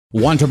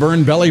Want to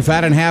burn belly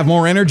fat and have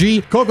more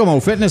energy? Kokomo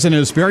Fitness in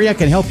Hesperia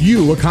can help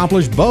you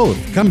accomplish both.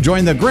 Come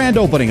join the grand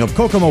opening of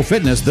Kokomo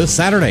Fitness this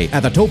Saturday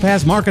at the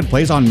Topaz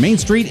Marketplace on Main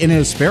Street in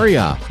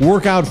Hesperia.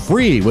 Work out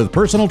free with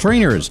personal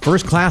trainers.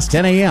 First class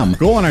 10 a.m.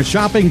 Go on a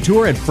shopping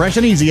tour at Fresh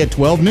and Easy at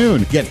 12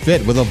 noon. Get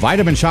fit with a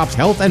Vitamin Shops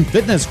Health and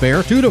Fitness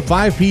Fair 2 to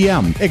 5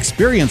 p.m.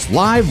 Experience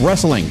live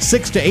wrestling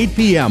 6 to 8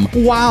 p.m.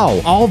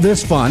 Wow! All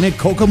this fun at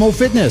Kokomo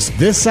Fitness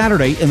this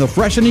Saturday in the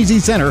Fresh and Easy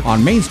Center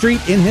on Main Street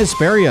in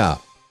Hesperia.